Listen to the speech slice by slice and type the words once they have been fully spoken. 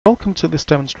Welcome to this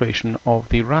demonstration of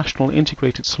the Rational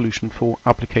Integrated Solution for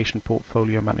Application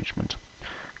Portfolio Management.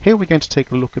 Here we're going to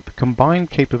take a look at the combined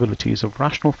capabilities of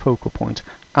Rational Focal Point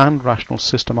and Rational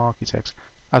System Architects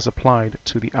as applied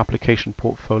to the Application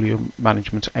Portfolio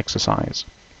Management exercise.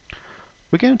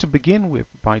 We're going to begin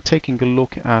by taking a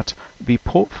look at the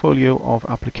portfolio of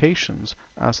applications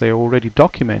as they are already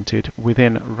documented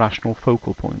within Rational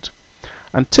Focal Point.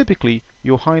 And typically,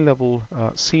 your high-level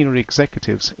senior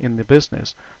executives in the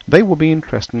business, they will be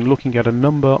interested in looking at a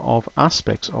number of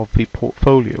aspects of the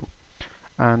portfolio.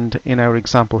 And in our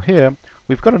example here,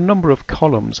 we've got a number of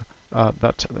columns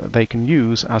that they can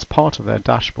use as part of their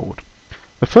dashboard.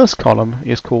 The first column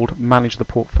is called Manage the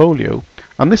Portfolio,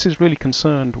 and this is really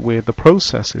concerned with the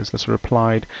processes that are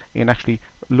applied in actually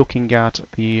looking at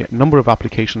the number of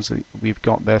applications that we've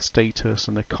got, their status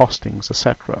and their costings,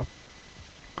 etc.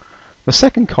 The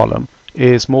second column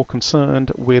is more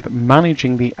concerned with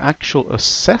managing the actual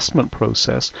assessment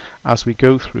process as we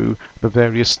go through the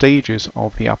various stages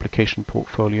of the application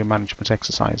portfolio management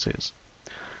exercises.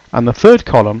 And the third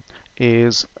column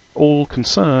is all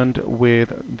concerned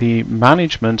with the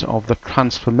management of the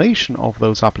transformation of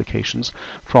those applications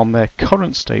from their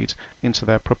current state into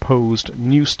their proposed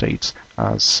new states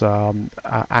as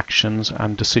actions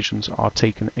and decisions are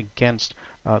taken against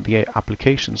the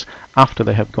applications after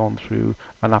they have gone through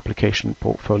an application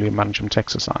portfolio management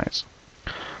exercise.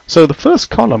 So the first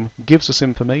column gives us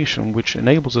information which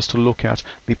enables us to look at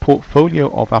the portfolio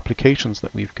of applications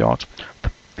that we've got,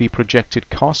 the projected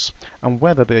costs, and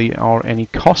whether there are any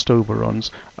cost overruns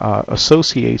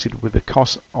associated with the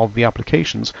cost of the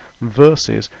applications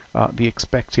versus the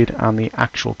expected and the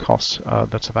actual costs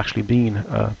that have actually been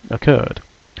occurred.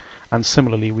 And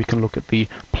similarly, we can look at the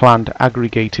planned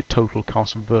aggregated total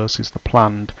cost versus the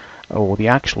planned or the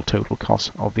actual total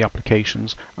cost of the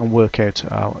applications and work out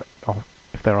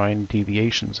if there are any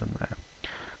deviations in there.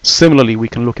 Similarly, we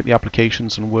can look at the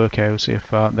applications and work out if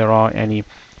there are any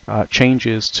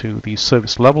changes to the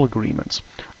service level agreements,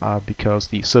 because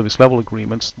the service level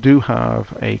agreements do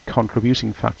have a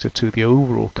contributing factor to the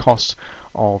overall cost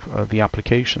of the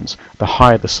applications. The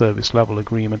higher the service level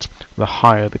agreement, the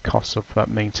higher the cost of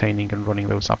maintaining and running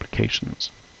those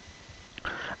applications.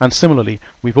 And similarly,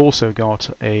 we've also got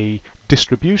a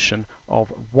distribution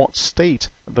of what state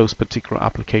those particular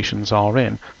applications are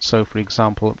in. So, for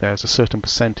example, there's a certain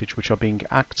percentage which are being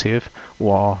active,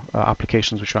 or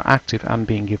applications which are active and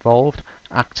being evolved,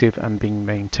 active and being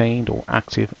maintained, or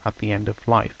active at the end of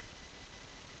life.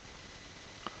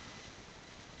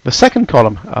 The second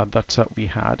column that we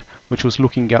had, which was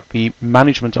looking at the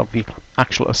management of the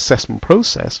actual assessment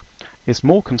process, is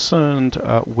more concerned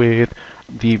with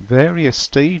the various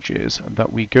stages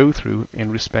that we go through in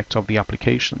respect of the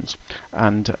applications,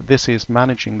 and this is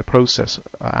managing the process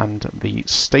and the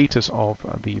status of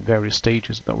the various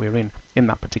stages that we're in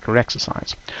that particular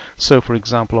exercise. So, for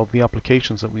example, of the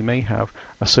applications that we may have,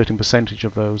 a certain percentage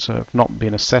of those have not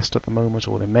been assessed at the moment,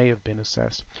 or they may have been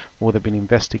assessed, or they've been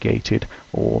investigated,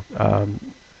 or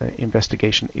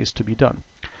investigation is to be done.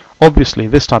 Obviously,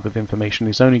 this type of information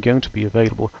is only going to be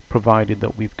available provided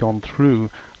that we've gone through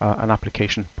an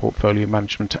application portfolio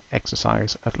management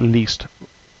exercise at least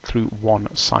through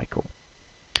one cycle.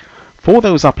 For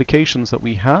those applications that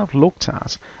we have looked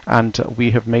at and we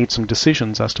have made some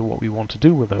decisions as to what we want to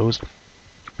do with those,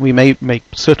 we may make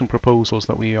certain proposals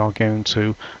that we are going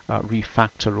to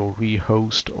refactor or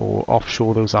rehost or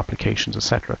offshore those applications,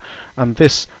 etc. And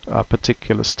this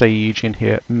particular stage in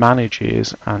here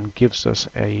manages and gives us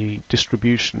a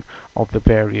distribution of the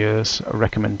various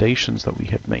recommendations that we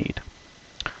have made.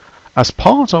 As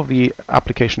part of the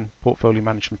application portfolio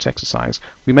management exercise,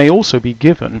 we may also be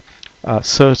given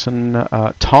certain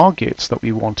targets that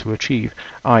we want to achieve,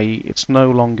 i.e. it's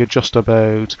no longer just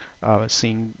about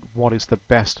seeing what is the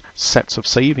best sets of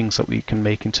savings that we can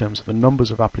make in terms of the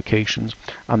numbers of applications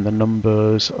and the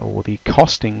numbers or the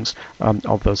costings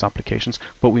of those applications,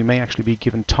 but we may actually be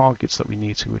given targets that we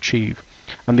need to achieve.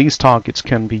 And these targets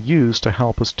can be used to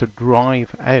help us to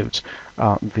drive out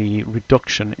the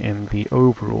reduction in the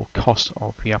overall cost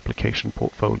of the application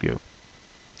portfolio.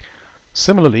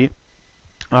 Similarly,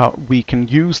 we can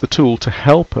use the tool to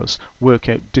help us work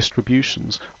out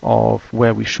distributions of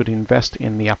where we should invest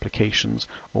in the applications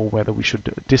or whether we should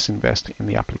disinvest in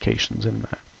the applications in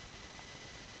there.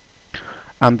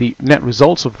 And the net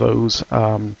results of those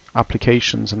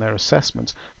applications and their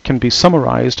assessments can be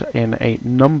summarized in a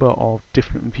number of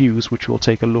different views, which we'll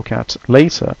take a look at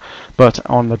later. But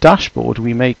on the dashboard,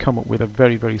 we may come up with a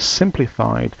very, very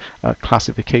simplified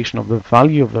classification of the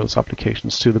value of those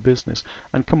applications to the business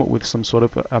and come up with some sort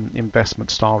of investment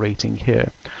star rating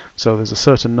here. So there's a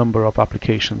certain number of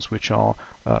applications which are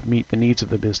meet the needs of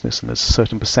the business, and there's a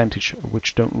certain percentage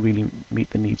which don't really meet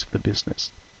the needs of the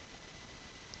business.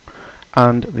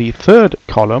 And the third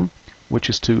column, which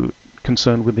is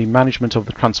concerned with the management of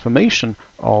the transformation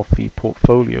of the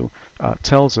portfolio,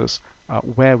 tells us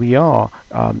where we are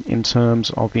in terms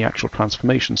of the actual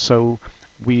transformation. So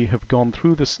we have gone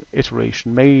through this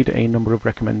iteration, made a number of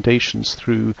recommendations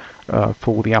through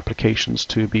for the applications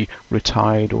to be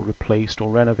retired or replaced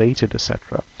or renovated,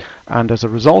 etc. And as a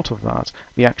result of that,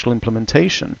 the actual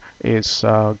implementation is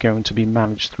going to be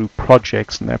managed through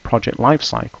projects and their project life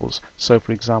cycles. So,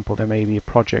 for example, there may be a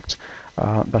project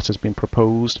that has been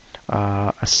proposed,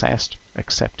 assessed,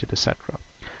 accepted, etc.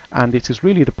 And it is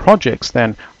really the projects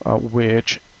then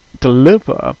which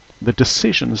deliver the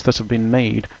decisions that have been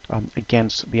made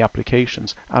against the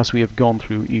applications as we have gone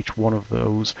through each one of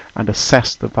those and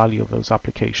assessed the value of those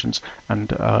applications and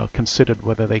considered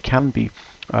whether they can be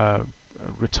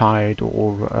retired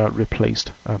or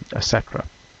replaced, etc.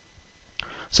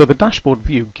 So the dashboard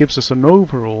view gives us an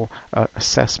overall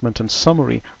assessment and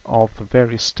summary of the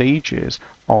various stages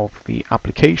of the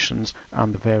applications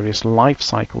and the various life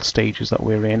cycle stages that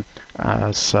we're in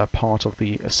as part of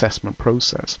the assessment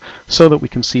process, so that we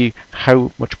can see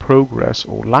how much progress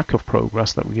or lack of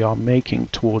progress that we are making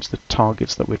towards the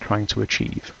targets that we're trying to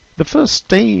achieve. The first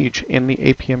stage in the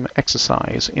APM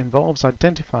exercise involves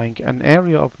identifying an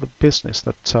area of the business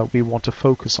that we want to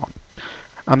focus on.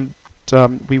 And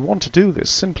we want to do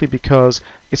this simply because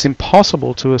it's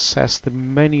impossible to assess the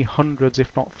many hundreds,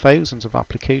 if not thousands, of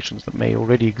applications that may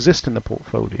already exist in the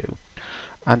portfolio.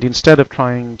 And instead of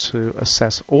trying to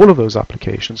assess all of those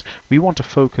applications, we want to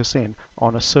focus in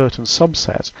on a certain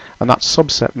subset, and that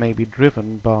subset may be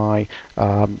driven by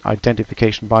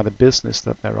identification by the business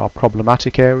that there are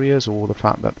problematic areas, or the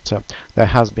fact that there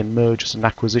has been mergers and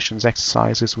acquisitions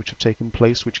exercises which have taken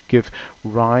place which give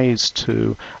rise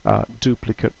to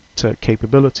duplicate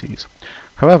capabilities.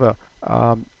 However,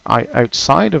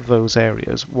 outside of those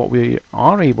areas, what we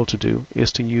are able to do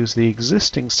is to use the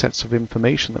existing sets of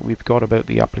information that we've got about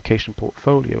the application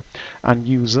portfolio and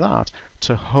use that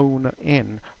to hone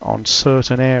in on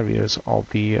certain areas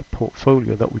of the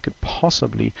portfolio that we could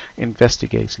possibly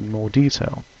investigate in more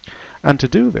detail. And to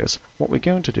do this, what we're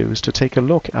going to do is to take a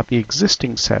look at the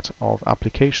existing set of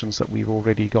applications that we've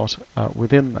already got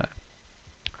within there.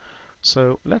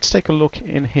 So let's take a look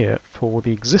in here for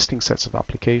the existing sets of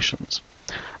applications.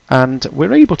 And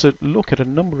we're able to look at a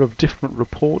number of different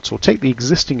reports or take the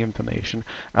existing information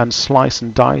and slice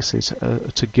and dice it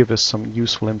to give us some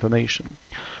useful information.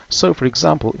 So, for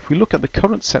example, if we look at the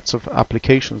current sets of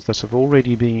applications that have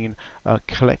already been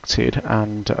collected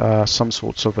and some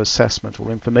sorts of assessment or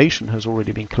information has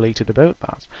already been collated about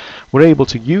that, we're able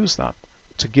to use that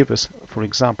to give us, for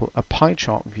example, a pie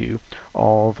chart view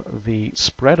of the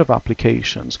spread of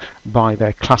applications by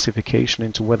their classification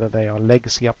into whether they are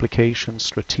legacy applications,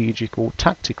 strategic or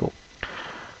tactical.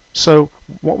 So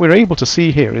what we're able to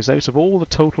see here is out of all the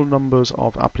total numbers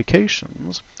of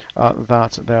applications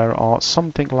that there are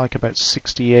something like about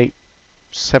 70%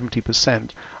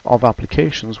 of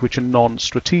applications which are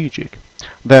non-strategic.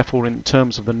 Therefore, in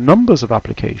terms of the numbers of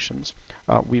applications,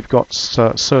 we've got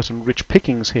certain rich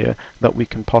pickings here that we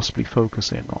can possibly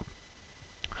focus in on.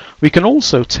 We can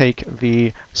also take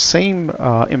the same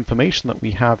information that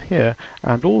we have here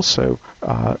and also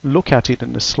look at it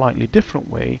in a slightly different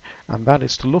way, and that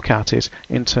is to look at it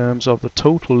in terms of the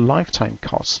total lifetime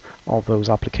costs of those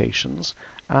applications,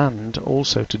 and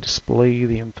also to display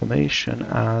the information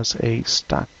as a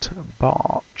stacked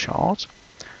bar chart.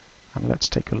 And let's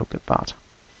take a look at that.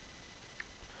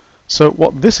 So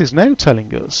what this is now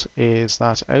telling us is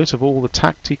that out of all the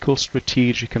tactical,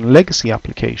 strategic and legacy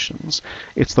applications,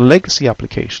 it's the legacy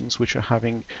applications which are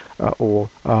having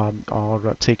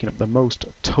are taking up the most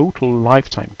total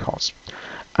lifetime costs.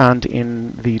 And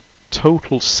in the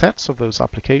total sets of those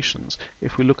applications,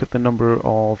 if we look at the number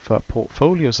of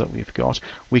portfolios that we've got,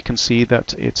 we can see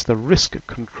that it's the risk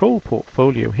control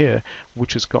portfolio here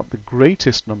which has got the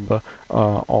greatest number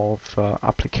of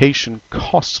application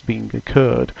costs being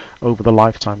incurred over the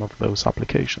lifetime of those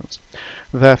applications.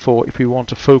 Therefore, if we want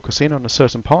to focus in on a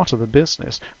certain part of the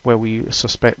business where we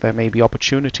suspect there may be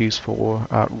opportunities for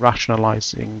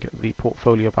rationalizing the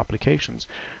portfolio of applications,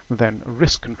 then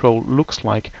risk control looks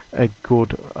like a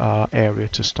good area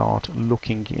to start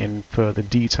looking in further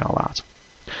detail at.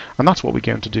 And that's what we're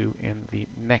going to do in the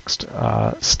next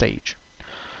stage.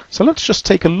 So let's just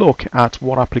take a look at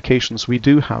what applications we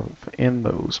do have in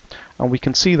those. And we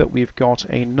can see that we've got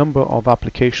a number of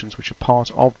applications which are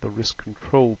part of the risk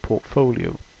control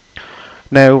portfolio.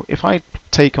 Now, if I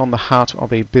take on the hat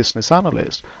of a business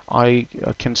analyst, I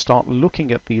can start looking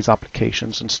at these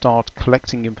applications and start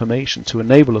collecting information to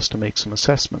enable us to make some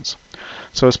assessments.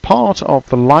 So as part of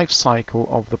the life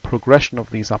cycle of the progression of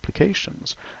these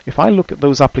applications, if I look at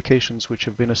those applications which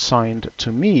have been assigned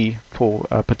to me for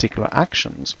particular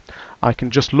actions, I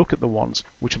can just look at the ones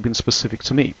which have been specific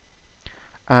to me.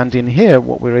 And in here,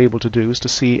 what we're able to do is to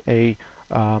see a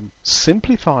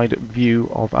simplified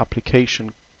view of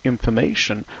application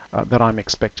information that I'm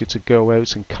expected to go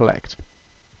out and collect.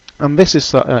 And this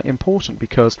is important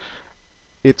because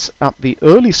it's at the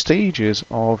early stages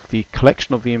of the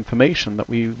collection of the information that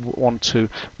we want to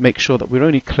make sure that we're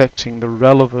only collecting the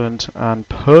relevant and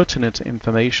pertinent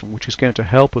information which is going to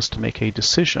help us to make a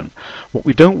decision. What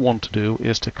we don't want to do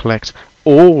is to collect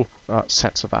all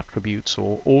sets of attributes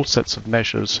or all sets of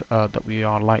measures that we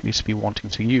are likely to be wanting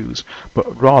to use,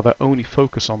 but rather only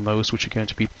focus on those which are going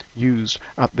to be used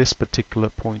at this particular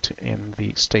point in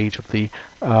the stage of the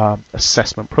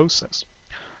assessment process.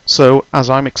 So as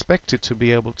I'm expected to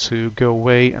be able to go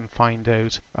away and find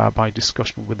out by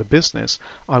discussion with the business,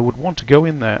 I would want to go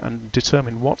in there and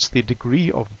determine what's the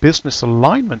degree of business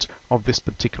alignment of this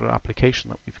particular application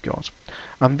that we've got.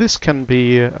 And this can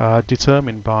be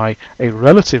determined by a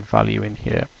relative value in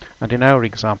here. And in our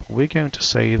example, we're going to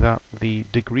say that the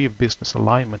degree of business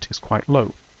alignment is quite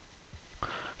low.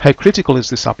 How critical is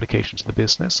this application to the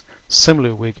business?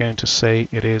 Similarly, we're going to say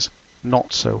it is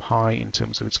not so high in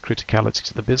terms of its criticality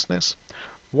to the business.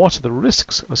 What are the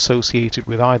risks associated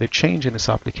with either changing this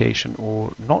application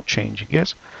or not changing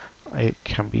it? It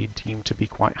can be deemed to be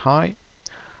quite high.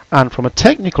 And from a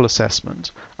technical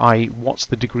assessment, what's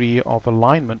the degree of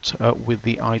alignment with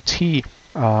the IT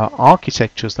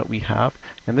architectures that we have?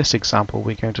 In this example,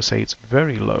 we're going to say it's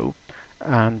very low.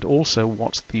 And also,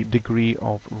 what's the degree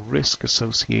of risk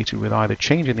associated with either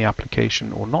changing the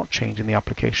application or not changing the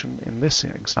application? In this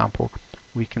example,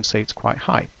 we can say it's quite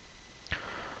high.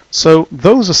 So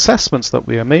those assessments that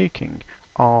we are making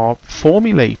are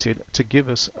formulated to give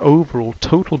us overall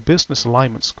total business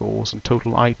alignment scores and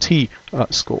total IT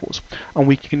scores. And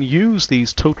we can use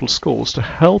these total scores to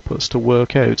help us to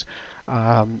work out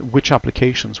which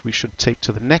applications we should take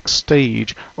to the next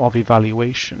stage of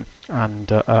evaluation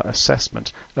and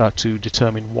assessment to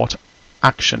determine what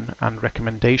action and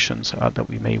recommendations that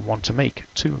we may want to make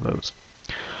to those.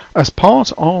 As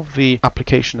part of the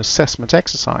application assessment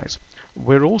exercise,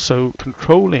 we're also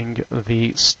controlling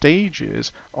the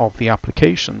stages of the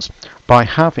applications by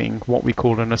having what we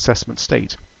call an assessment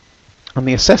state. And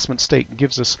the assessment state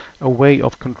gives us a way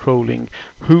of controlling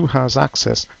who has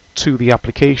access to the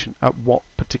application at what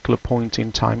particular point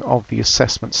in time of the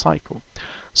assessment cycle.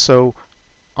 So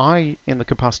I, in the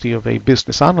capacity of a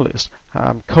business analyst,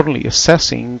 am currently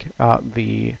assessing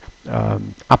the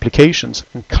applications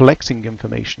and collecting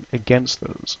information against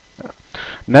those.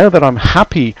 Now that I'm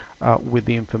happy with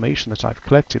the information that I've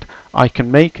collected, I can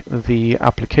make the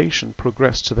application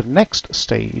progress to the next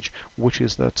stage, which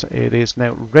is that it is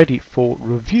now ready for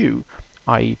review,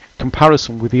 i.e.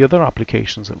 comparison with the other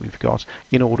applications that we've got,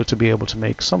 in order to be able to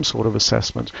make some sort of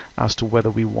assessment as to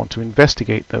whether we want to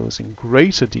investigate those in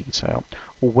greater detail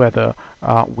or whether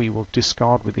we will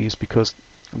discard with these because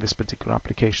this particular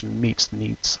application meets the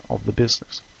needs of the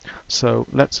business. So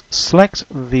let's select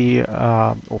the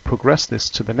or progress this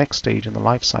to the next stage in the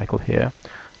life cycle here,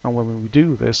 and when we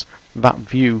do this, that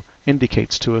view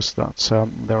indicates to us that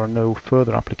there are no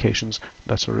further applications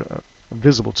that are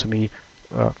visible to me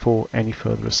for any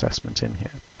further assessment in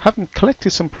here. Having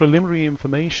collected some preliminary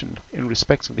information in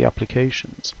respect of the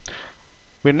applications,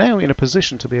 we're now in a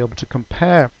position to be able to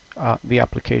compare the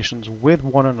applications with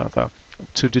one another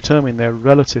to determine their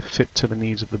relative fit to the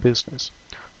needs of the business.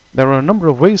 There are a number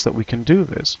of ways that we can do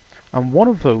this, and one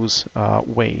of those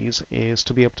ways is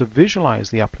to be able to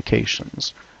visualize the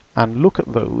applications and look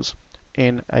at those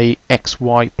in a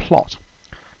XY plot.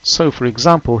 So for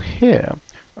example, here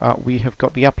we have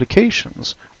got the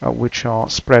applications which are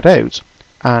spread out,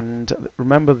 and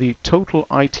remember the total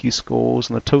IT scores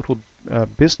and the total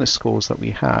business scores that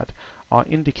we had are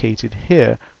indicated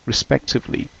here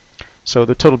respectively. So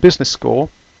the total business score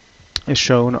is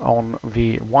shown on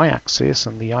the y-axis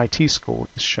and the IT score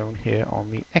is shown here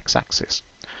on the x-axis.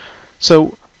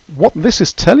 So What this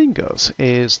is telling us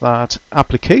is that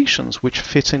applications which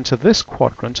fit into this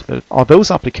quadrant are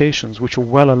those applications which are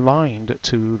well aligned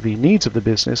to the needs of the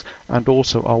business and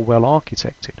also are well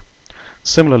architected.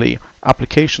 Similarly,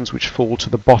 applications which fall to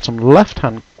the bottom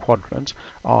left-hand quadrant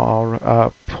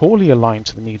are poorly aligned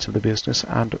to the needs of the business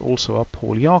and also are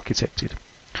poorly architected.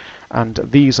 And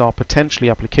these are potentially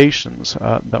applications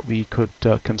that we could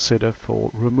consider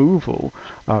for removal,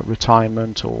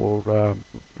 retirement, or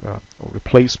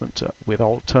replacement with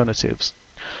alternatives.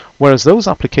 Whereas those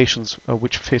applications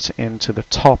which fit into the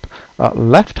top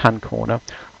left-hand corner,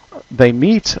 they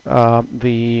meet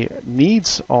the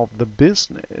needs of the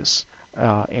business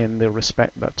in the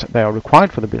respect that they are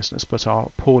required for the business but are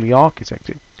poorly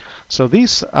architected. So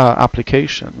these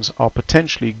applications are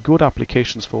potentially good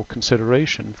applications for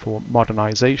consideration for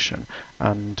modernization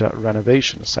and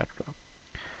renovation, etc.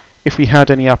 If we had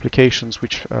any applications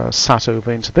which sat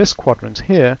over into this quadrant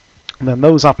here, then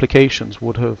those applications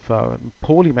would have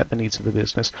poorly met the needs of the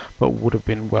business but would have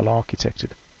been well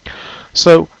architected.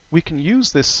 So we can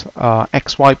use this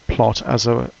XY plot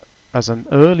as an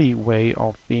early way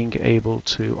of being able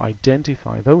to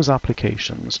identify those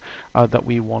applications that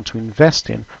we want to invest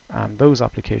in, and those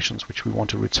applications which we want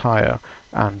to retire,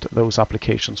 and those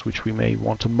applications which we may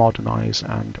want to modernize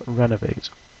and renovate.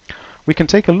 We can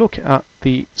take a look at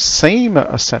the same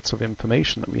sets of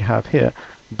information that we have here,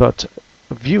 but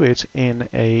view it in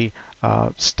a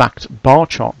stacked bar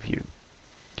chart view.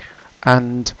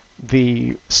 And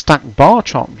the stacked bar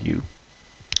chart view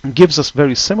gives us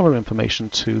very similar information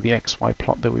to the XY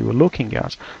plot that we were looking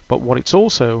at, but what it's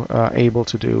also able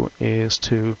to do is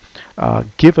to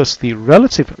give us the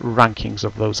relative rankings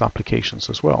of those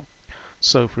applications as well.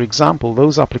 So for example,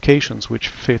 those applications which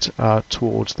fit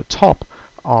towards the top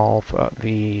of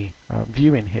the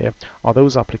view in here are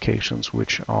those applications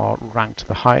which are ranked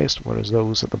the highest, whereas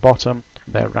those at the bottom,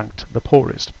 they're ranked the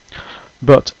poorest.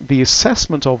 But the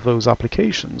assessment of those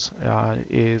applications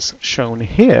is shown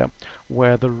here,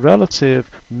 where the relative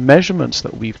measurements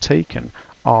that we've taken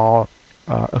are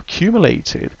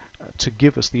accumulated to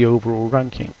give us the overall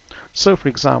ranking. So for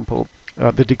example,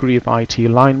 the degree of IT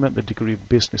alignment, the degree of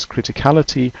business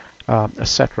criticality,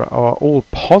 etc. are all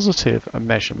positive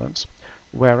measurements,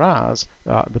 whereas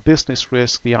the business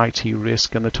risk, the IT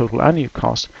risk, and the total annual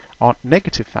cost are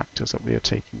negative factors that we are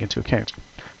taking into account.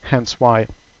 Hence why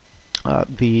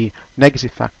the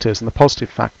negative factors and the positive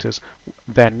factors,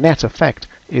 their net effect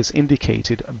is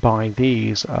indicated by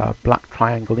these black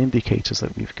triangle indicators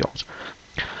that we've got.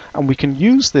 And we can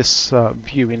use this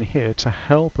view in here to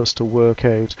help us to work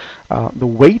out the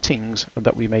weightings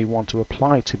that we may want to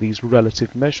apply to these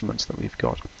relative measurements that we've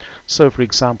got. So for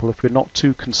example, if we're not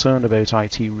too concerned about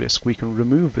IT risk, we can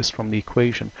remove this from the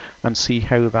equation and see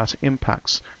how that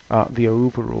impacts the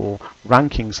overall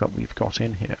rankings that we've got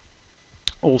in here.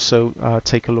 Also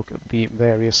take a look at the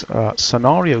various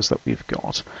scenarios that we've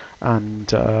got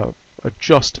and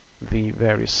adjust the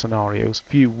various scenarios,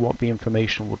 view what the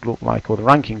information would look like or the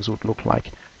rankings would look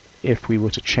like if we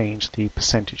were to change the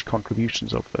percentage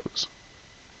contributions of those.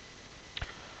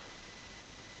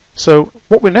 So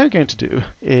what we're now going to do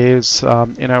is,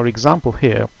 in our example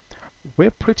here,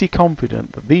 we're pretty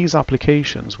confident that these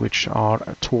applications which are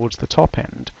towards the top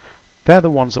end, they're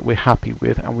the ones that we're happy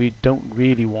with, and we don't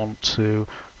really want to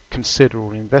consider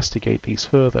or investigate these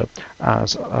further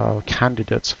as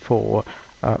candidates for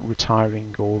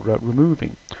retiring or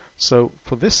removing. So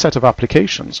for this set of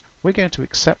applications, we're going to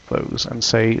accept those and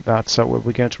say that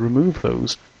we're going to remove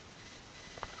those.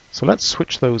 So let's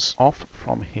switch those off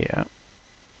from here.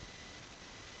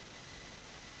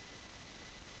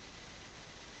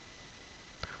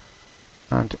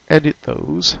 And edit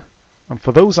those. And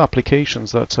for those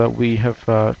applications that we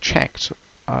have checked,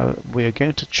 we're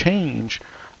going to change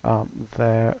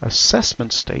their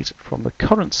assessment state from the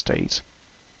current state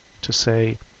to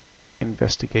say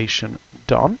investigation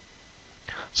done.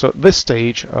 So at this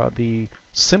stage, the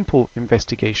simple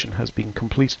investigation has been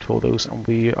completed for those, and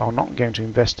we are not going to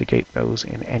investigate those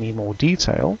in any more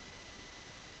detail.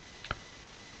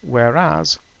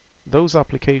 Whereas those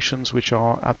applications which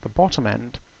are at the bottom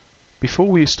end, before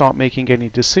we start making any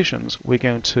decisions, we're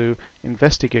going to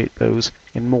investigate those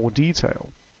in more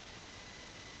detail.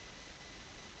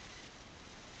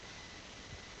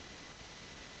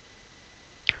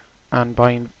 And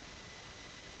by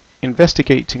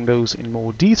investigating those in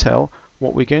more detail,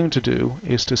 what we're going to do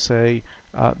is to say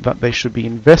that they should be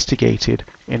investigated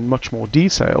in much more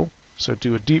detail, so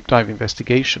do a deep dive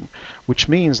investigation, which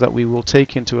means that we will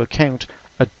take into account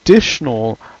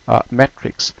additional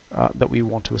metrics that we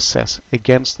want to assess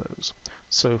against those.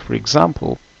 So for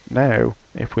example, now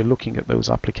if we're looking at those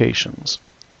applications,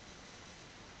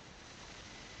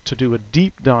 to do a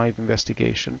deep dive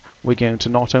investigation, we're going to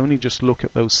not only just look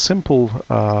at those simple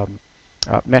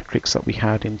metrics that we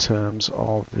had in terms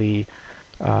of the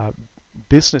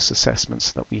business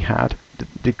assessments that we had, the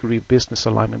degree of business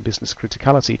alignment, business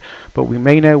criticality, but we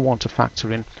may now want to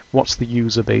factor in what's the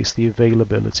user base, the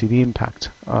availability, the impact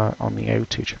on the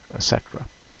outage, etc.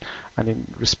 And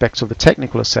in respect of the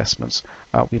technical assessments,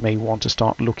 we may want to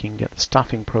start looking at the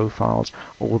staffing profiles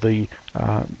or the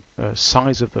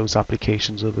size of those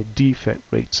applications or the defect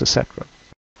rates, etc.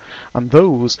 And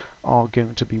those are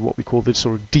going to be what we call the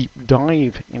sort of deep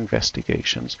dive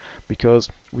investigations, because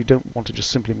we don't want to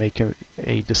just simply make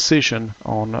a decision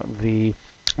on the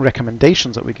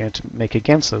recommendations that we're going to make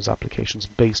against those applications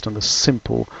based on the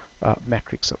simple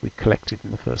metrics that we collected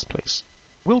in the first place.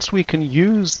 Whilst we can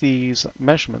use these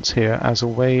measurements here as a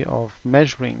way of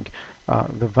measuring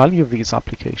the value of these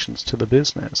applications to the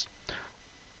business,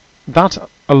 that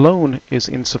alone is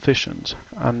insufficient,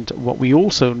 and what we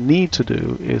also need to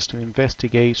do is to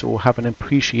investigate or have an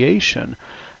appreciation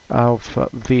of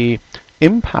the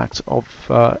impact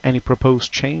of any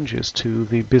proposed changes to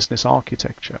the business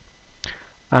architecture.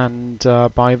 And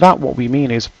by that what we mean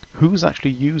is who's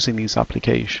actually using these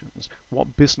applications,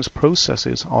 what business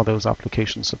processes are those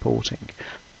applications supporting.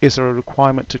 Is there a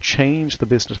requirement to change the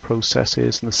business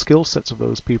processes and the skill sets of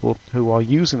those people who are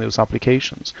using those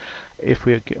applications if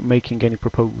we're making any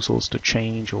proposals to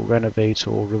change or renovate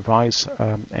or revise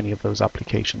any of those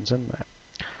applications in there?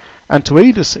 And to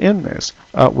aid us in this,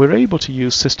 we're able to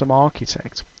use System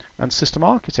Architect. And System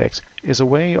Architect is a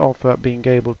way of being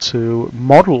able to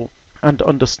model and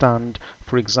understand,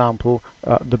 for example,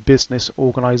 the business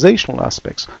organizational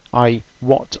aspects, i.e.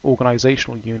 what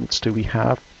organizational units do we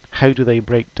have, how do they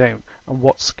break down, and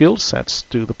what skill sets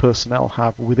do the personnel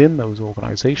have within those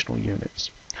organizational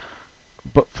units.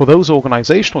 But for those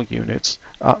organizational units,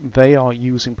 they are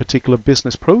using particular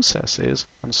business processes,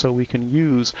 and so we can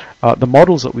use the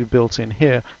models that we've built in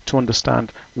here to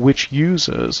understand which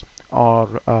users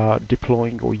are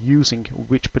deploying or using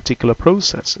which particular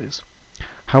processes.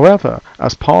 However,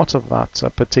 as part of that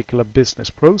particular business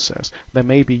process, they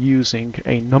may be using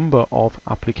a number of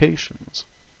applications.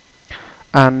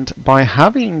 And by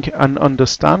having an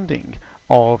understanding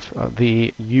of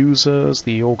the users,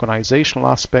 the organizational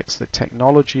aspects, the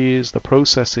technologies, the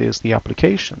processes, the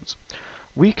applications,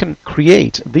 we can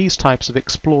create these types of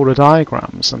explorer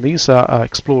diagrams. And these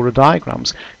explorer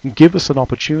diagrams give us an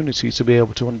opportunity to be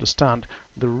able to understand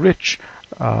the rich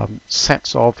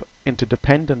sets of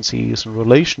interdependencies and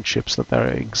relationships that there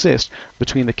exist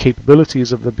between the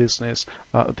capabilities of the business,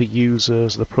 the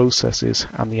users, the processes,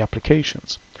 and the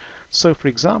applications. So, for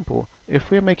example, if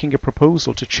we're making a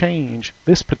proposal to change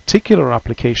this particular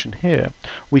application here,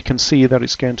 we can see that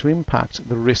it's going to impact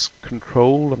the risk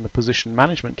control and the position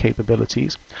management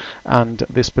capabilities, and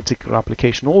this particular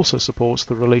application also supports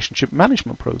the relationship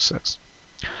management process.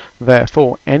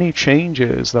 Therefore, any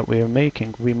changes that we are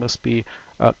making, we must be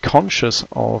conscious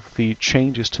of the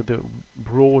changes to the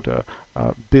broader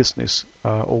business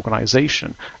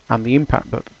organization and the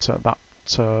impact that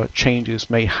changes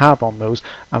may have on those,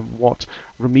 and what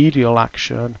remedial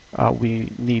action we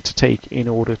need to take in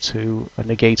order to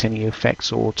negate any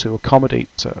effects or to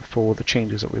accommodate for the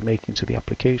changes that we're making to the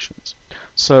applications.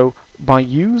 So by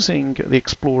using the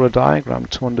Explorer diagram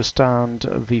to understand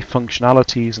the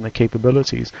functionalities and the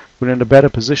capabilities, we're in a better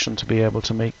position to be able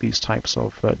to make these types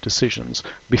of decisions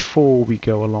before we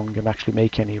go along and actually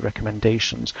make any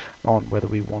recommendations on whether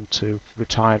we want to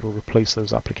retire or replace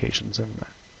those applications in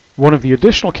there. One of the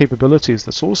additional capabilities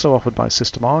that's also offered by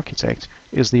System Architect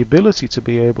is the ability to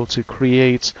be able to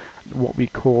create what we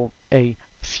call a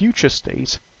future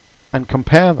state and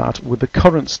compare that with the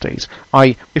current state.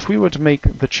 If we were to make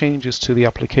the changes to the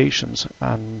applications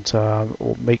and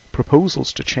or make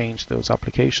proposals to change those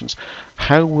applications,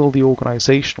 how will the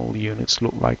organizational units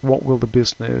look like? What will the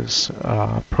business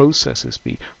processes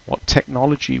be? What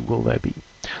technology will there be?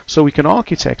 So we can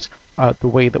architect the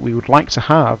way that we would like to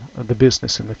have the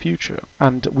business in the future,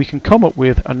 and we can come up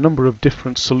with a number of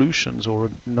different solutions or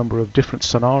a number of different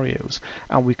scenarios,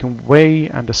 and we can weigh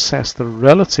and assess the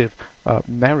relative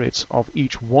merits of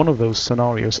each one of those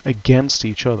scenarios against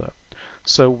each other.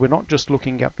 So we're not just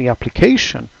looking at the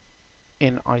application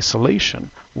in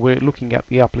isolation, we're looking at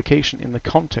the application in the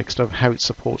context of how it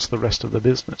supports the rest of the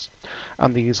business.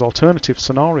 And these alternative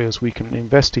scenarios we can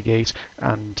investigate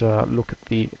and look at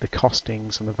the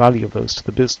costings and the value of those to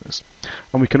the business.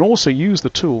 And we can also use the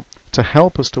tool to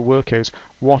help us to work out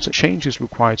what change is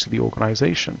required to the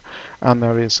organization. And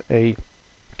there is a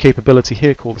capability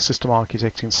here called the System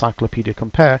Architect Encyclopedia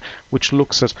Compare, which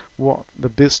looks at what the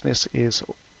business is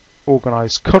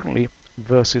organized currently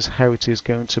versus how it is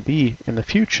going to be in the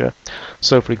future.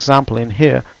 So for example, in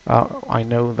here, I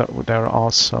know that there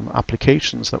are some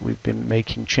applications that we've been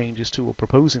making changes to or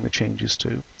proposing the changes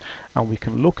to, and we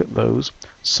can look at those.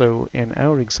 So in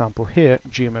our example here,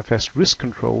 GMFS Risk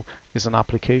Control is an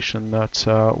application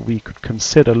that we could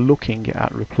consider looking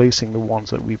at replacing the ones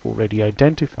that we've already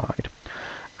identified.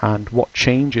 And what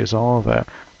changes are there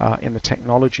in the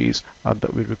technologies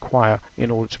that we require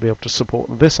in order to be able to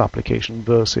support this application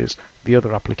versus the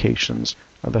other applications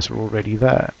that are already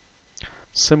there.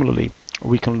 Similarly,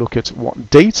 we can look at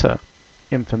what data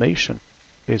information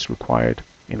is required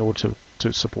in order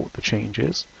to support the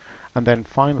changes. And then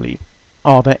finally,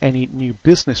 are there any new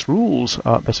business rules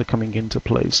that are coming into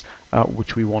place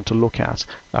which we want to look at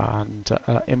and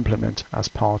implement as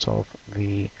part of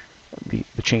the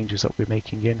changes that we're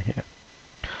making in here.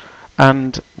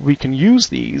 And we can use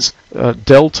these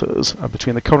deltas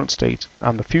between the current state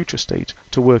and the future state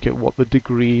to work out what the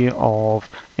degree of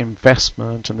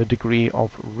investment and the degree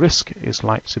of risk is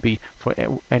likely to be for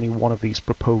any one of these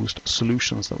proposed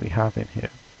solutions that we have in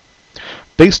here.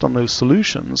 Based on those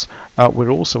solutions, we're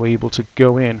also able to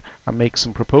go in and make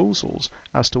some proposals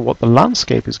as to what the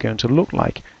landscape is going to look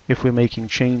like if we're making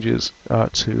changes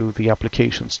to the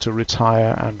applications to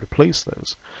retire and replace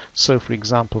those. So for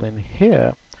example, in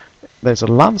here, there's a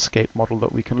landscape model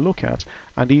that we can look at,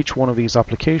 and each one of these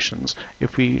applications,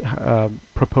 if we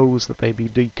propose that they be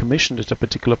decommissioned at a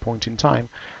particular point in time,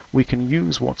 we can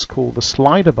use what's called the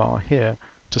slider bar here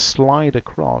to slide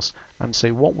across and say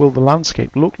what will the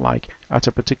landscape look like at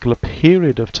a particular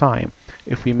period of time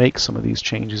if we make some of these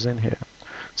changes in here.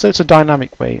 So it's a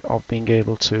dynamic way of being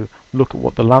able to look at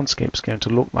what the landscape is going to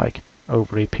look like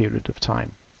over a period of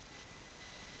time.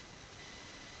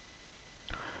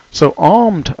 So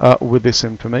armed with this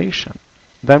information,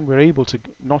 then we're able to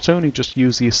not only just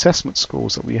use the assessment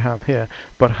scores that we have here,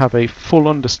 but have a full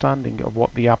understanding of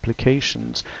what the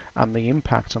applications and the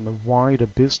impact on the wider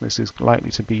business is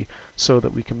likely to be, so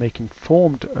that we can make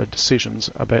informed decisions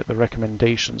about the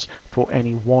recommendations for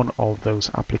any one of those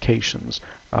applications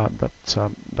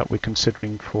that we're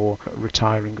considering for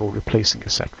retiring or replacing,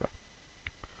 etc.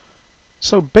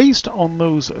 So based on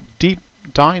those deep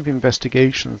dive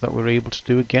investigations that we're able to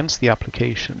do against the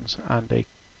applications and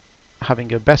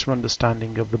having a better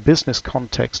understanding of the business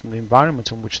context and the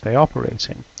environment in which they operate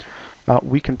in,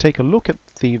 we can take a look at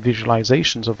the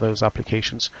visualizations of those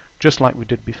applications just like we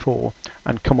did before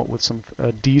and come up with some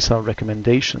detailed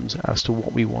recommendations as to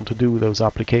what we want to do with those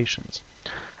applications.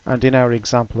 And in our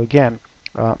example again,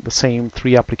 the same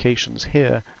three applications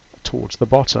here towards the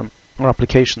bottom are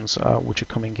applications which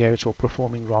are coming out or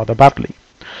performing rather badly.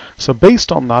 So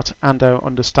based on that and our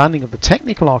understanding of the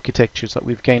technical architectures that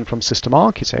we've gained from system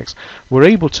architects, we're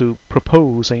able to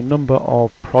propose a number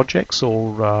of projects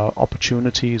or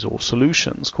opportunities or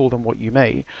solutions, call them what you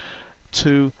may,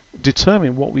 to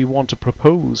determine what we want to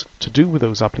propose to do with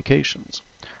those applications.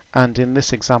 And in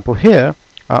this example here,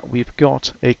 we've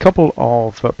got a couple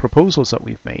of proposals that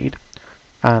we've made,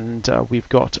 and we've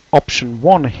got option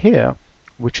 1 here,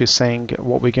 which is saying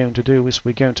what we're going to do is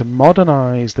we're going to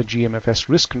modernize the GMFS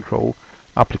risk control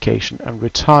application and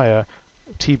retire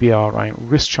TBRI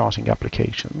risk charting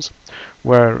applications,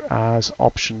 whereas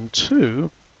option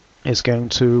 2 is going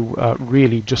to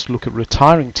really just look at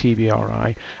retiring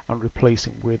TBRI and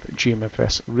replacing with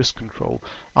GMFS risk control,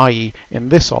 i.e. in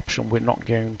this option we're not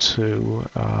going to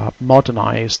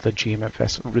modernize the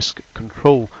GMFS risk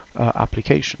control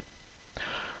application.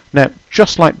 Now,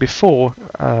 just like before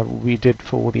we did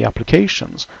for the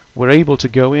applications, we're able to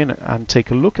go in and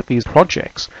take a look at these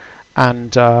projects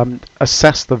and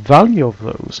assess the value of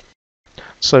those.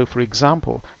 So, for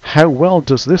example, how well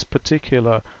does this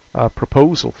particular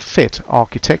proposal fit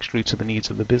architecturally to the needs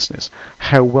of the business?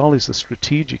 How well is the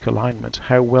strategic alignment?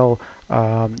 How well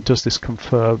does this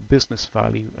confer business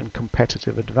value and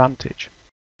competitive advantage?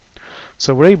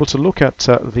 So we're able to look at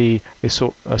a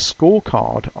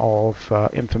scorecard of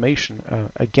information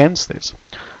against this,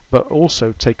 but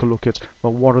also take a look at,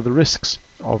 well, what are the risks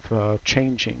of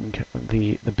changing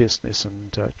the business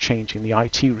and changing the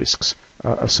IT risks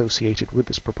associated with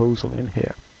this proposal in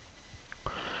here.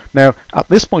 Now, at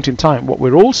this point in time, what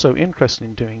we're also interested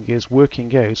in doing is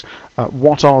working out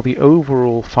what are the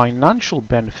overall financial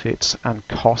benefits and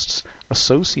costs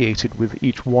associated with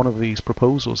each one of these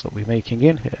proposals that we're making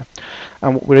in here.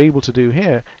 And what we're able to do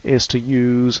here is to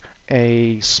use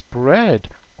a spread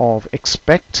of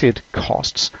expected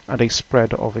costs and a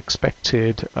spread of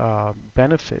expected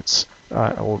benefits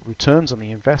or returns on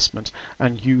the investment,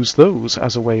 and use those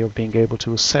as a way of being able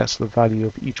to assess the value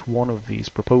of each one of these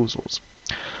proposals.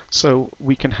 So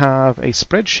we can have a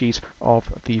spreadsheet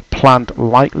of the planned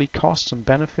likely costs and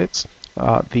benefits,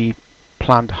 the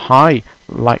planned high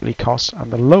likely cost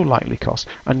and the low likely cost,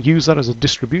 and use that as a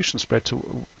distribution spread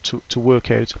to work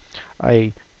out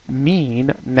a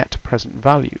mean net present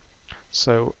value.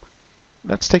 So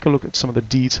let's take a look at some of the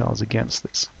details against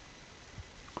this.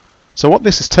 So what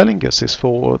this is telling us is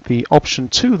for the option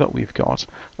 2 that we've got,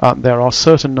 there are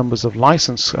certain numbers of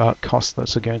license costs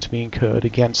that are going to be incurred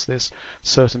against this,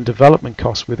 certain development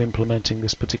costs with implementing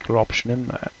this particular option in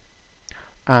there.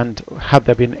 And had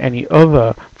there been any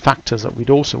other factors that we'd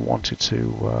also wanted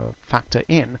to factor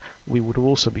in, we would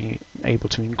also be able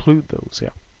to include those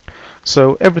here.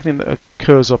 So everything that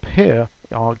occurs up here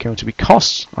are going to be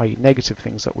costs, i.e. negative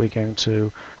things that we're going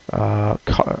to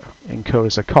incur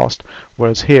as a cost,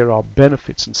 whereas here are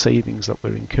benefits and savings that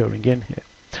we're incurring in here.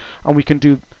 And we can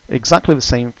do exactly the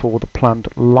same for the planned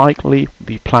likely,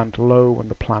 the planned low,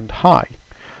 and the planned high.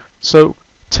 So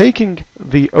taking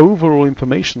the overall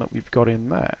information that we've got in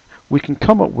there, we can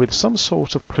come up with some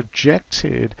sort of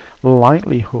projected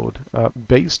likelihood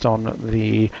based on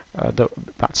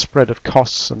that spread of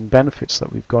costs and benefits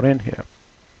that we've got in here.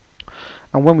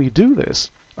 And when we do this,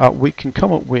 we can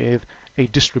come up with a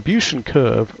distribution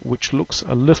curve which looks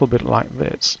a little bit like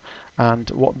this. And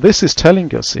what this is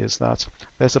telling us is that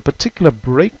there's a particular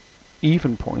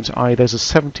break-even point, i.e. there's a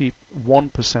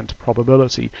 71%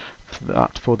 probability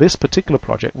that for this particular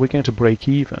project we're going to break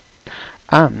even,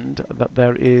 and that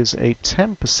there is a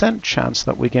 10% chance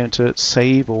that we're going to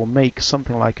save or make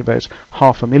something like about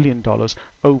 $500,000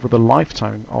 over the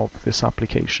lifetime of this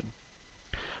application.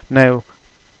 Now,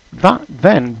 that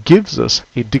then gives us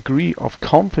a degree of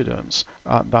confidence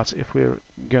that if we're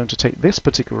going to take this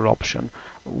particular option,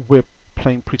 we're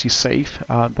playing pretty safe,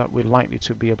 that we're likely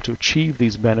to be able to achieve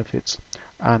these benefits,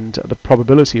 and the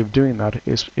probability of doing that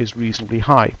is reasonably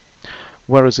high.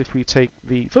 Whereas if we take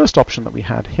the first option that we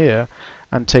had here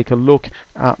and take a look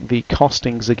at the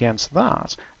costings against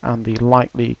that and the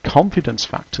likely confidence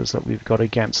factors that we've got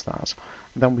against that,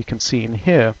 then we can see in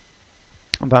here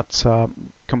that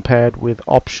compared with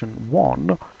option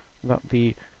 1, that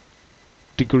the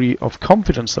degree of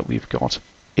confidence that we've got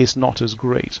is not as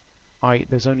great.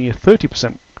 There's only a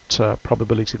 30%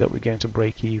 probability that we're going to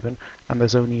break even, and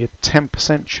there's only a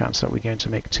 10% chance that we're going to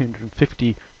make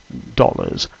 $250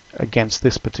 against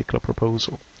this particular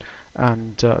proposal.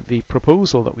 And the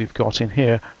proposal that we've got in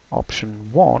here,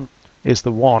 option 1, is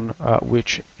the one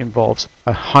which involves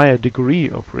a higher degree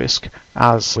of risk,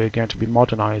 as we're going to be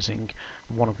modernizing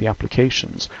one of the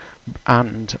applications,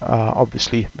 and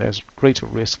obviously there's greater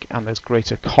risk and there's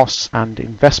greater costs and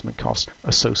investment costs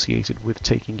associated with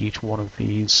taking each one of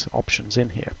these options in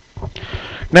here.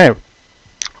 Now,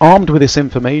 armed with this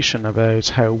information about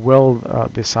how well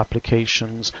this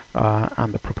applications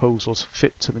and the proposals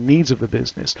fit to the needs of the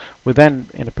business, we're then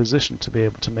in a position to be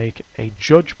able to make a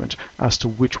judgment as to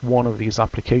which one of these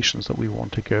applications that we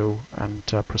want to go and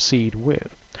proceed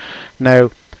with. Now,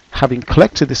 having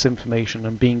collected this information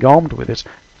and being armed with it,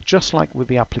 just like with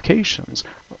the applications,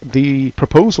 the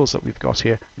proposals that we've got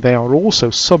here, they are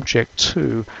also subject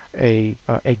to a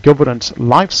governance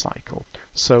life cycle.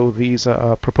 So these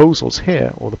proposals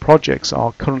here, or the projects,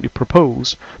 are currently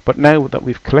proposed, but now that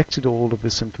we've collected all of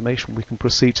this information, we can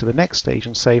proceed to the next stage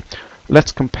and say,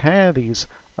 let's compare these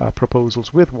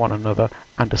proposals with one another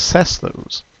and assess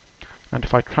those. And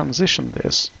if I transition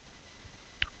this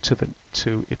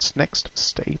to its next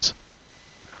state,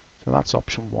 so that's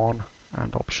option 1,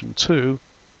 and option 2,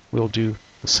 we'll do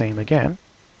the same again.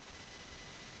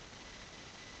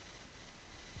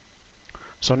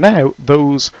 So now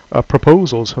those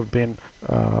proposals have been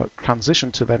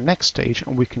transitioned to their next stage,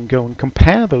 and we can go and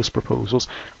compare those proposals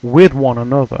with one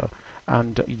another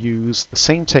and use the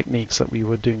same techniques that we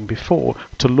were doing before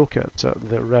to look at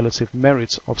the relative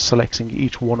merits of selecting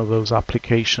each one of those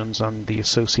applications and the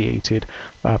associated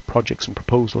projects and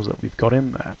proposals that we've got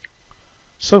in there.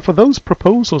 So for those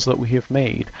proposals that we have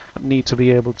made, we need to be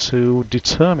able to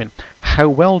determine how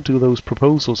well do those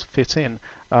proposals fit in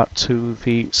to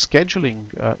the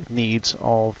scheduling needs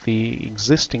of the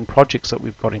existing projects that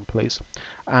we've got in place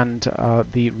and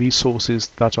the resources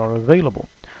that are available.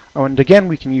 And again,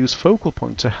 we can use focal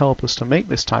point to help us to make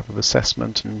this type of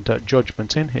assessment and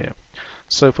judgment in here.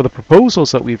 So for the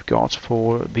proposals that we've got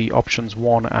for the options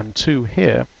 1 and 2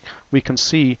 here, we can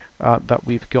see that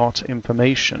we've got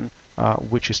information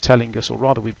which is telling us, or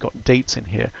rather we've got dates in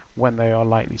here when they are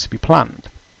likely to be planned.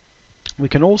 We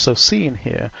can also see in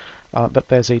here that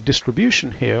there's a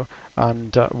distribution here,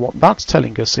 and what that's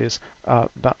telling us is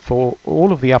that for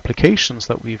all of the applications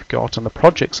that we've got and the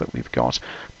projects that we've got,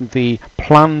 the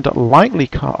planned likely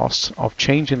costs of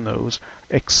changing those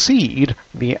exceed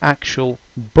the actual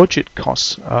budget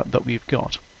costs that we've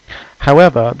got.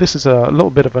 However, this is a little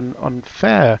bit of an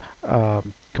unfair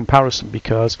comparison,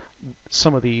 because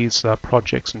some of these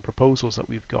projects and proposals that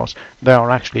we've got, they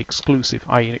are actually exclusive,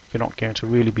 i.e. you're not going to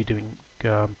really be doing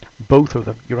both of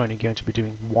them, you're only going to be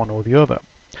doing one or the other.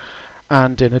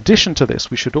 And in addition to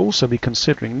this, we should also be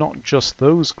considering not just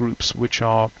those groups which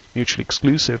are mutually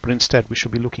exclusive, but instead we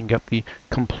should be looking at the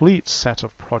complete set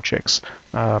of projects,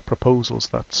 proposals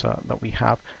that we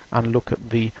have, and look at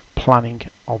the planning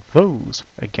of those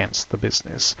against the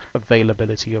business,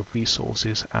 availability of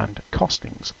resources and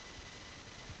costings.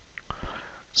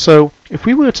 So if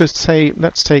we were to say,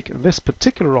 let's take this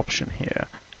particular option here,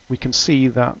 we can see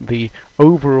that the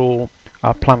overall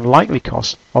planned likely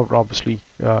costs are obviously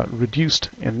reduced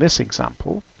in this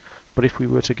example, but if we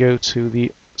were to go to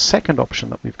the second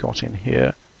option that we've got in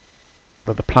here,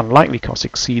 that the planned likely costs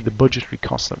exceed the budgetary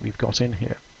costs that we've got in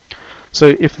here.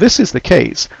 So if this is the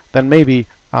case, then maybe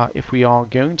if we are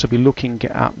going to be looking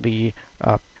at the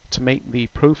to make the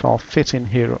profile fit in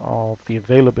here of the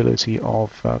availability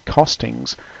of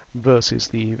costings versus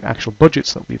the actual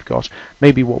budgets that we've got,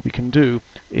 maybe what we can do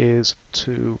is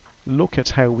to look at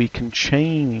how we can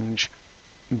change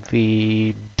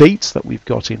the dates that we've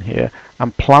got in here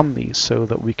and plan these so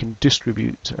that we can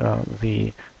distribute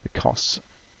the costs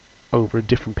over a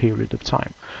different period of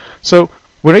time. So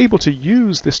we're able to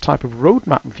use this type of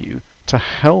roadmap view to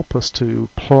help us to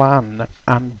plan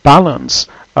and balance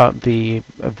the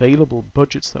available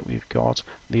budgets that we've got,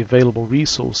 the available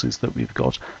resources that we've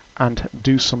got, and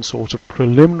do some sort of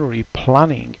preliminary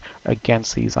planning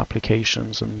against these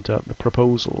applications and the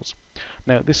proposals.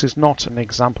 Now, this is not an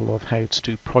example of how to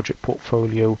do project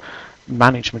portfolio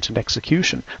management and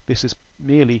execution. This is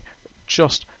merely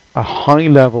just a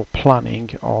high-level planning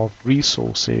of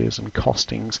resources and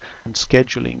costings and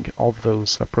scheduling of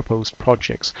those proposed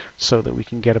projects so that we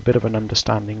can get a bit of an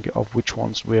understanding of which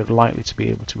ones we're likely to be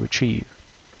able to achieve.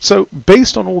 So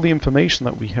based on all the information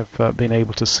that we have been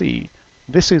able to see,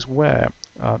 this is where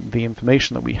the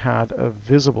information that we had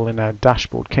visible in our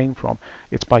dashboard came from.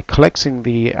 It's by collecting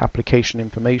the application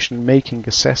information, making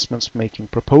assessments, making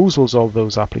proposals of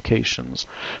those applications,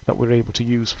 that we're able to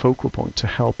use Focal Point to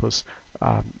help us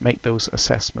make those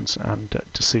assessments and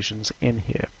decisions in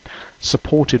here,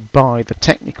 supported by the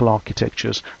technical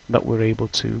architectures that we're able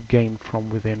to gain from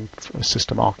within a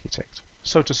System Architect.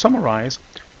 So to summarize,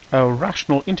 a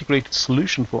rational integrated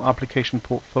solution for application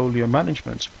portfolio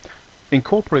management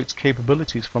incorporates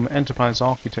capabilities from enterprise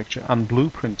architecture and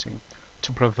blueprinting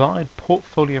to provide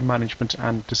portfolio management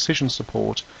and decision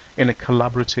support in a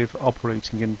collaborative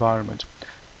operating environment,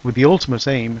 with the ultimate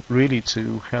aim really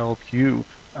to help you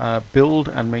build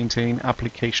and maintain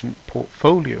application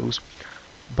portfolios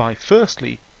by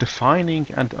firstly defining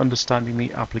and understanding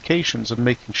the applications and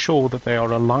making sure that they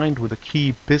are aligned with the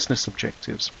key business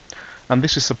objectives. And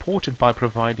this is supported by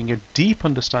providing a deep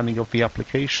understanding of the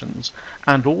applications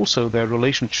and also their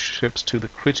relationships to the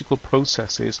critical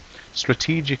processes,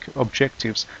 strategic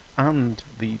objectives, and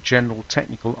the general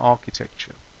technical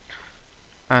architecture.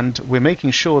 And we're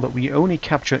making sure that we only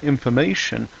capture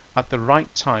information at the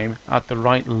right time, at the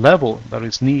right level that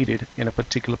is needed in a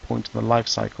particular point in the life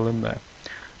cycle in there.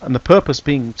 And the purpose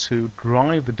being to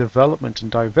drive the development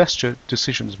and divestiture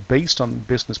decisions based on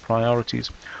business priorities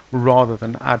rather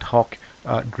than ad hoc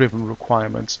driven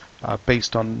requirements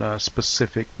based on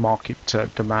specific market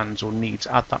demands or needs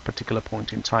at that particular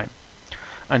point in time.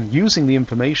 And using the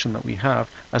information that we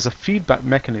have as a feedback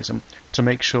mechanism to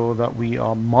make sure that we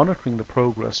are monitoring the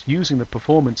progress using the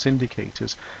performance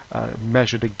indicators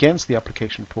measured against the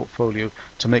application portfolio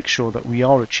to make sure that we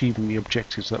are achieving the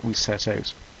objectives that we set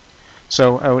out.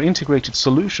 So our integrated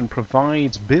solution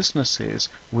provides businesses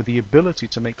with the ability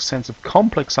to make sense of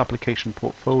complex application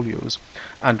portfolios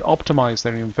and optimize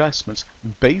their investments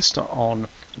based on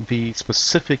the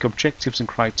specific objectives and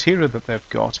criteria that they've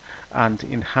got, and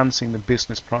enhancing the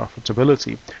business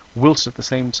profitability, whilst at the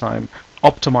same time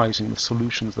optimizing the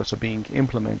solutions that are being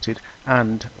implemented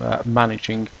and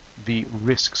managing the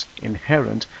risks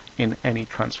inherent in any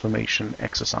transformation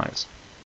exercise.